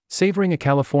Savoring a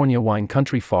California wine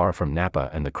country far from Napa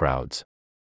and the crowds.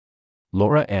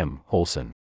 Laura M.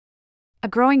 Holson. A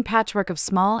growing patchwork of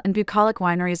small and bucolic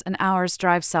wineries an hour's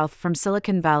drive south from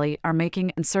Silicon Valley are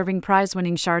making and serving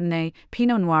prize-winning Chardonnay,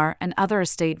 Pinot Noir, and other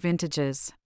estate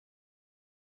vintages.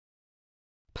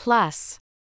 Plus.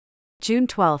 June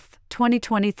 12,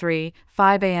 2023,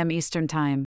 5 a.m. Eastern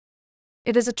Time.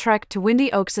 It is a trek to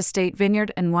Windy Oaks Estate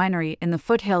Vineyard and Winery in the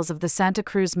foothills of the Santa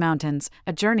Cruz Mountains,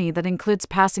 a journey that includes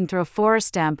passing through a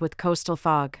forest damp with coastal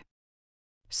fog.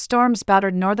 Storms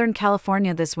battered Northern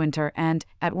California this winter and,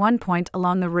 at one point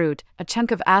along the route, a chunk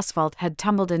of asphalt had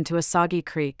tumbled into a soggy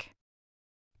creek.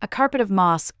 A carpet of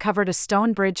moss covered a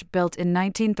stone bridge built in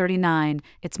 1939,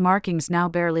 its markings now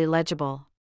barely legible.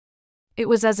 It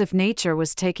was as if nature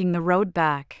was taking the road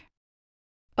back.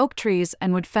 Oak trees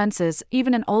and wood fences,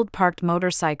 even an old parked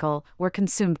motorcycle, were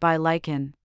consumed by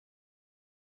lichen.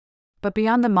 But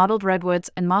beyond the mottled redwoods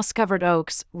and moss-covered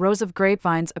oaks, rows of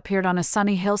grapevines appeared on a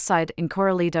sunny hillside in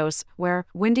Corralitos, where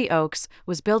Windy Oaks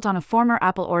was built on a former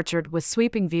apple orchard with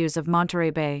sweeping views of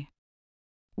Monterey Bay.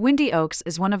 Windy Oaks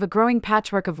is one of a growing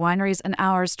patchwork of wineries an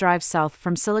hour's drive south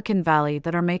from Silicon Valley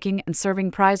that are making and serving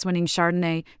prize-winning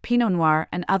Chardonnay, Pinot Noir,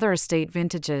 and other estate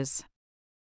vintages.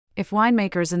 If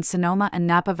winemakers in Sonoma and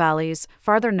Napa valleys,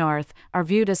 farther north, are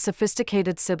viewed as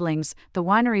sophisticated siblings, the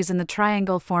wineries in the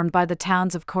triangle formed by the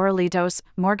towns of Corralitos,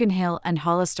 Morgan Hill, and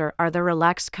Hollister are their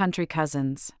relaxed country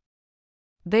cousins.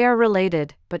 They are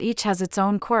related, but each has its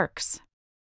own quirks.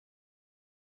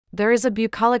 There is a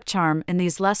bucolic charm in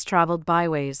these less traveled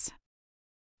byways.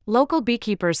 Local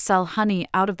beekeepers sell honey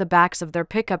out of the backs of their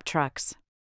pickup trucks.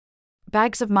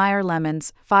 Bags of Meyer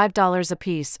lemons, $5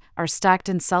 apiece, are stacked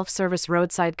in self-service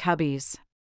roadside cubbies.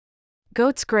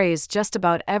 Goats graze just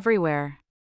about everywhere.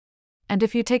 And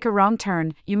if you take a wrong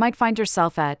turn, you might find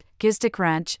yourself at Gizdick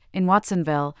Ranch in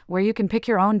Watsonville, where you can pick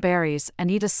your own berries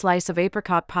and eat a slice of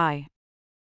apricot pie.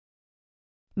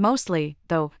 Mostly,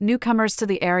 though, newcomers to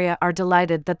the area are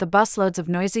delighted that the busloads of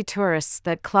noisy tourists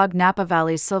that clog Napa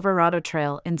Valley's Silverado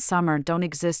Trail in summer don't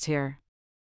exist here.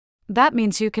 That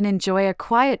means you can enjoy a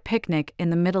quiet picnic in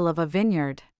the middle of a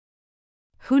vineyard.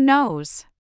 Who knows?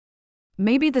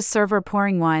 Maybe the server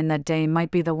pouring wine that day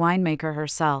might be the winemaker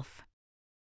herself.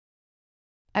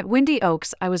 At Windy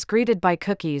Oaks, I was greeted by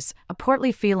Cookies, a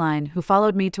portly feline who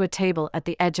followed me to a table at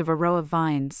the edge of a row of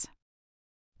vines.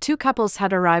 Two couples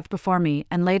had arrived before me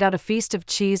and laid out a feast of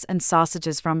cheese and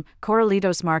sausages from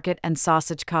Corralitos Market and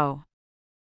Sausage Co.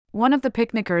 One of the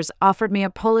picnickers offered me a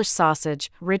Polish sausage,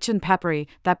 rich and peppery,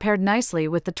 that paired nicely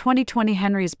with the 2020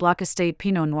 Henry's Block Estate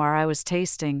Pinot Noir I was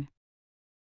tasting.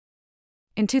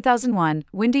 In 2001,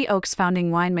 Windy Oaks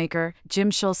founding winemaker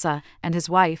Jim Schulze and his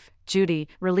wife, Judy,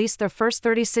 released their first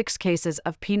 36 cases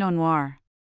of Pinot Noir.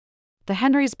 The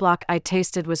Henry's Block I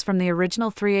tasted was from the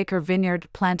original 3-acre vineyard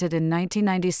planted in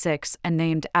 1996 and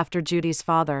named after Judy's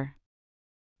father.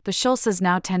 The Schulzes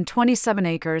now tend 27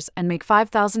 acres and make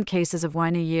 5,000 cases of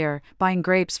wine a year, buying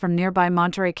grapes from nearby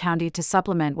Monterey County to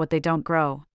supplement what they don't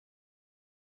grow.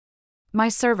 My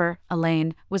server,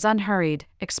 Elaine, was unhurried,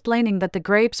 explaining that the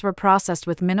grapes were processed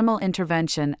with minimal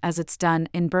intervention as it's done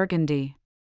in Burgundy.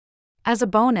 As a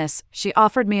bonus, she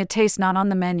offered me a taste not on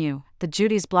the menu, the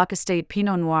Judy's Block Estate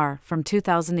Pinot Noir from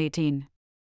 2018.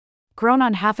 Grown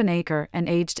on half an acre and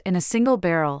aged in a single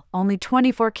barrel, only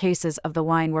 24 cases of the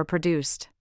wine were produced.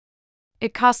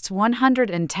 It costs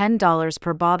 $110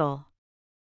 per bottle.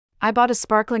 I bought a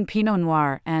sparkling Pinot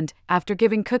Noir and, after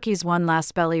giving Cookies one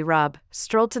last belly rub,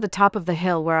 strolled to the top of the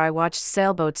hill where I watched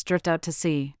sailboats drift out to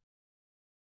sea.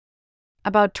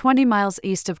 About 20 miles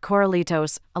east of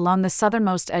Corralitos, along the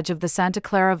southernmost edge of the Santa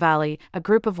Clara Valley, a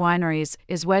group of wineries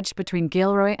is wedged between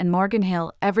Gilroy and Morgan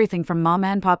Hill, everything from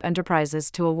mom-and-pop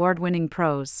enterprises to award-winning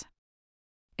pros.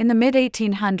 In the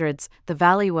mid-1800s, the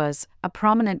valley was a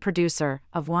prominent producer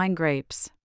of wine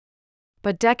grapes.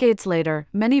 But decades later,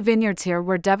 many vineyards here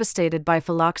were devastated by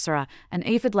phylloxera, an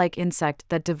aphid-like insect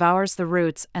that devours the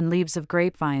roots and leaves of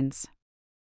grapevines.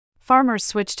 Farmers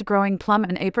switched to growing plum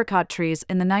and apricot trees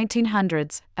in the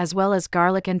 1900s, as well as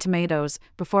garlic and tomatoes,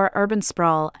 before urban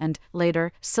sprawl and,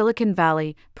 later, Silicon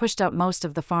Valley pushed out most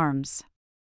of the farms.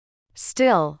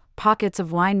 Still, pockets of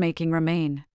winemaking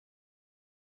remain.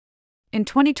 In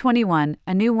 2021,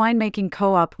 a new winemaking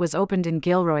co-op was opened in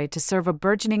Gilroy to serve a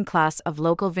burgeoning class of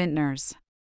local vintners.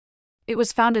 It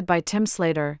was founded by Tim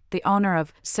Slater, the owner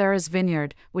of Sarah's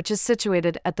Vineyard, which is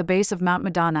situated at the base of Mount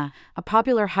Madonna, a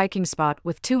popular hiking spot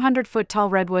with 200-foot-tall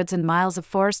redwoods and miles of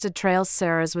forested trails.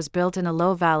 Sarah's was built in a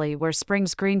low valley where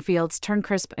spring's green fields turn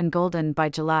crisp and golden by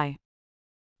July.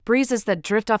 Breezes that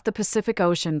drift off the Pacific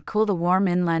Ocean cool the warm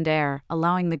inland air,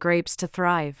 allowing the grapes to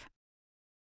thrive.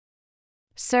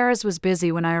 Sarah's was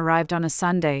busy when I arrived on a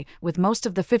Sunday, with most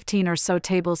of the 15 or so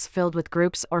tables filled with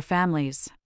groups or families.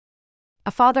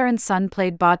 A father and son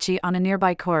played bocce on a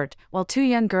nearby court, while two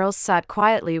young girls sat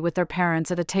quietly with their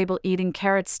parents at a table eating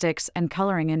carrot sticks and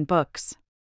coloring in books.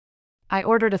 I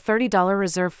ordered a $30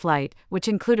 reserve flight, which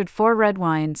included 4 red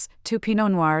wines, 2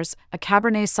 Pinot Noirs, a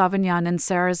Cabernet Sauvignon and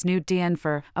Sarah's new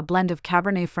d'Enfer, a blend of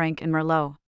Cabernet Franc and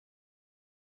Merlot.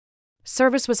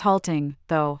 Service was halting,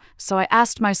 though, so I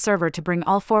asked my server to bring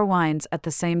all 4 wines at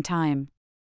the same time.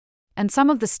 And some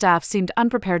of the staff seemed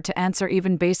unprepared to answer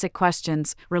even basic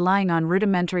questions, relying on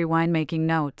rudimentary winemaking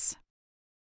notes.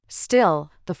 Still,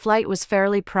 the flight was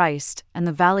fairly priced, and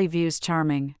the valley views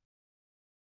charming.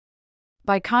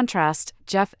 By contrast,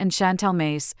 Jeff and Chantal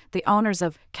Mace, the owners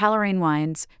of Caleraine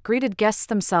Wines, greeted guests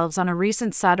themselves on a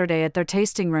recent Saturday at their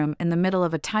tasting room in the middle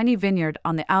of a tiny vineyard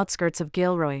on the outskirts of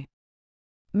Gilroy.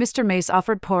 Mr. Mace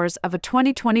offered pours of a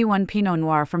 2021 Pinot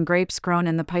Noir from grapes grown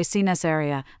in the Piscines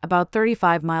area, about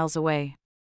 35 miles away.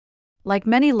 Like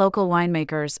many local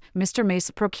winemakers, Mr. Mace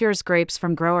procures grapes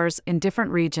from growers in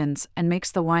different regions and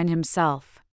makes the wine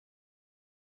himself.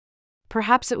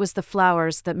 Perhaps it was the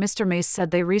flowers that Mr. Mace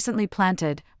said they recently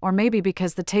planted, or maybe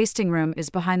because the tasting room is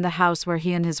behind the house where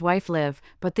he and his wife live,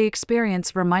 but the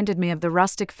experience reminded me of the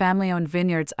rustic family-owned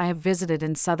vineyards I have visited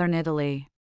in southern Italy.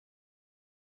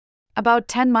 About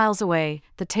 10 miles away,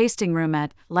 the tasting room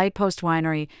at Lightpost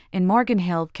Winery in Morgan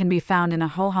Hill can be found in a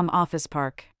ho-hum office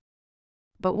park.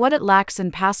 But what it lacks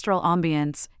in pastoral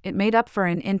ambience, it made up for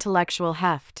in intellectual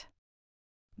heft.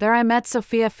 There I met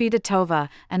Sofia Fedotova,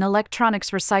 an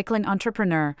electronics recycling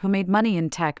entrepreneur who made money in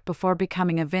tech before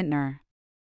becoming a vintner.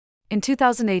 In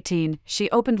 2018, she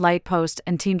opened Lightpost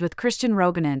and teamed with Christian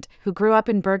Roganant, who grew up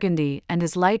in Burgundy and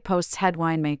is Lightpost's head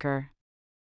winemaker.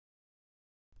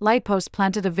 Lightpost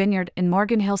planted a vineyard in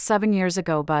Morgan Hill 7 years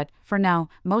ago but, for now,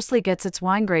 mostly gets its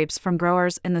wine grapes from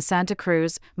growers in the Santa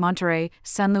Cruz, Monterey,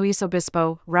 San Luis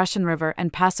Obispo, Russian River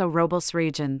and Paso Robles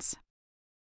regions.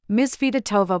 Ms.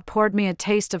 Fedotova poured me a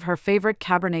taste of her favorite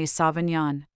Cabernet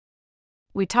Sauvignon.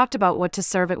 We talked about what to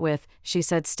serve it with. She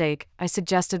said steak, I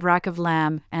suggested rack of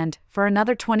lamb, and, for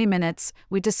another 20 minutes,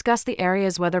 we discussed the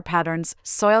area's weather patterns,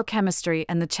 soil chemistry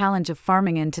and the challenge of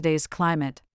farming in today's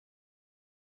climate.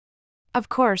 Of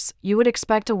course, you would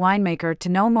expect a winemaker to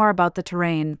know more about the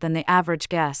terrain than the average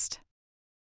guest.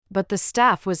 But the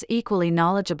staff was equally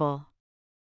knowledgeable.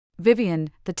 Vivian,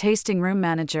 the tasting room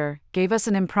manager, gave us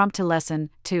an impromptu lesson,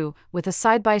 too, with a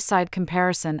side-by-side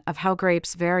comparison of how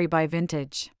grapes vary by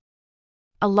vintage.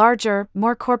 A larger,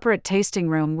 more corporate tasting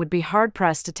room would be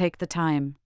hard-pressed to take the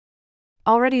time.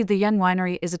 Already the young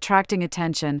winery is attracting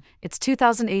attention. Its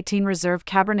 2018 Reserve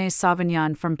Cabernet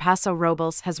Sauvignon from Paso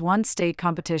Robles has won state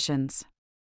competitions.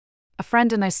 A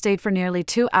friend and I stayed for nearly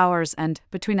 2 hours and,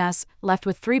 between us, left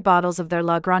with 3 bottles of their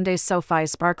La Grande Sophie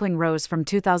Sparkling Rose from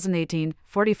 2018,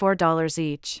 $44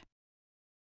 each.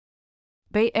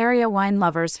 Bay Area wine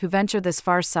lovers who venture this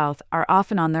far south are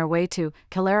often on their way to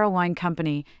Calera Wine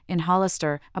Company, in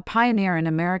Hollister, a pioneer in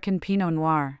American Pinot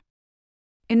Noir.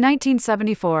 In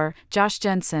 1974, Josh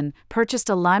Jensen purchased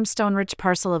a limestone-rich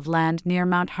parcel of land near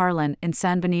Mount Harlan in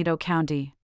San Benito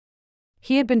County.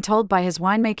 He had been told by his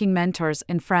winemaking mentors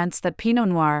in France that Pinot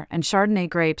Noir and Chardonnay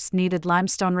grapes needed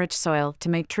limestone-rich soil to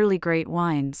make truly great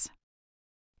wines.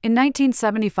 In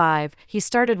 1975, he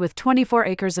started with 24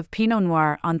 acres of Pinot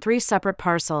Noir on 3 separate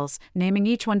parcels, naming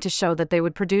each one to show that they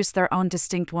would produce their own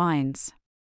distinct wines.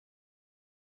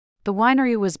 The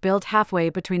winery was built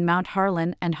halfway between Mount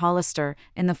Harlan and Hollister,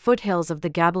 in the foothills of the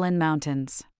Gabilan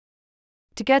Mountains.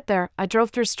 To get there, I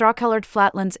drove through straw-colored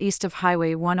flatlands east of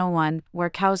Highway 101, where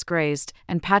cows grazed,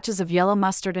 and patches of yellow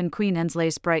mustard and Queen Anne's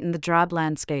lace brightened the drab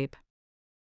landscape.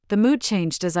 The mood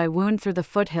changed as I wound through the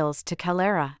foothills to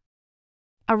Calera.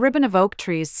 A ribbon of oak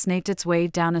trees snaked its way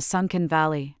down a sunken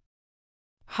valley.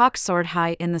 Hawks soared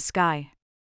high in the sky.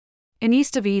 In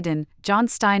East of Eden, John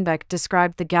Steinbeck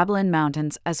described the Gabilan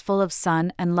Mountains as full of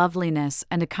sun and loveliness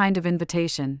and a kind of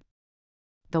invitation.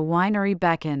 The winery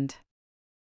beckoned.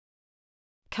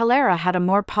 Calera had a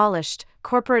more polished,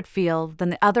 corporate feel than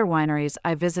the other wineries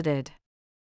I visited.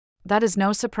 That is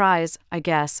no surprise, I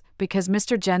guess, because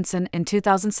Mr. Jensen in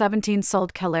 2017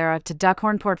 sold Calera to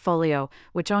Duckhorn Portfolio,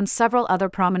 which owns several other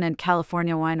prominent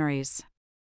California wineries.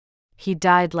 He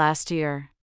died last year.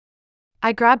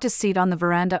 I grabbed a seat on the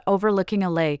veranda overlooking a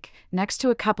lake, next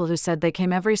to a couple who said they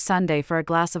came every Sunday for a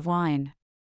glass of wine.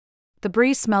 The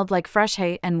breeze smelled like fresh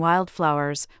hay and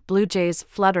wildflowers. Blue jays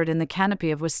fluttered in the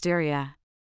canopy of wisteria.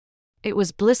 It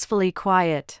was blissfully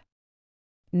quiet.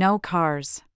 No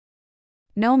cars.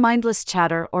 No mindless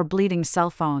chatter or bleeding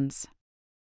cell phones.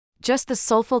 Just the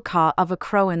soulful caw of a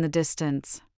crow in the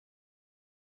distance.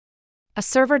 A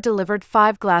server delivered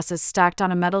 5 glasses stacked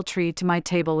on a metal tree to my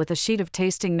table with a sheet of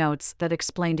tasting notes that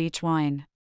explained each wine.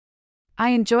 I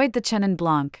enjoyed the Chenin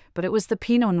Blanc, but it was the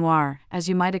Pinot Noir, as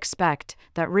you might expect,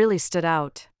 that really stood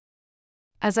out.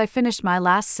 As I finished my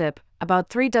last sip, about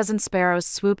 3 dozen sparrows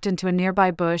swooped into a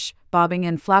nearby bush, bobbing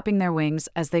and flapping their wings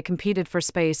as they competed for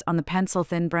space on the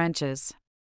pencil-thin branches.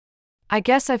 I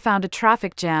guess I found a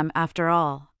traffic jam after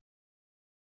all.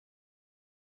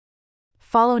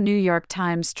 Follow New York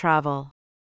Times Travel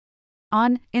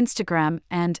on Instagram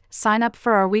and sign up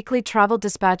for our weekly Travel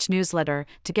Dispatch newsletter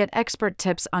to get expert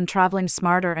tips on traveling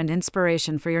smarter and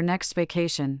inspiration for your next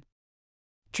vacation.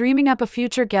 Dreaming up a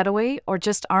future getaway or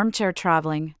just armchair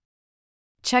traveling?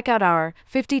 Check out our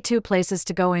 52 Places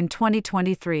to Go in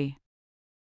 2023.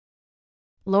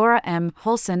 Laura M.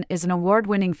 Holson is an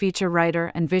award-winning feature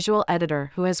writer and visual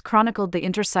editor who has chronicled the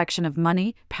intersection of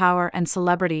money, power, and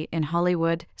celebrity in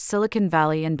Hollywood, Silicon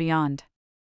Valley, and beyond.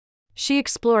 She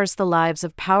explores the lives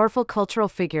of powerful cultural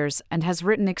figures and has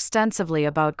written extensively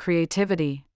about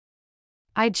creativity.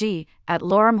 IG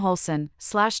 @LauramHolson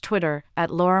 / Twitter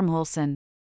 @LauramHolson.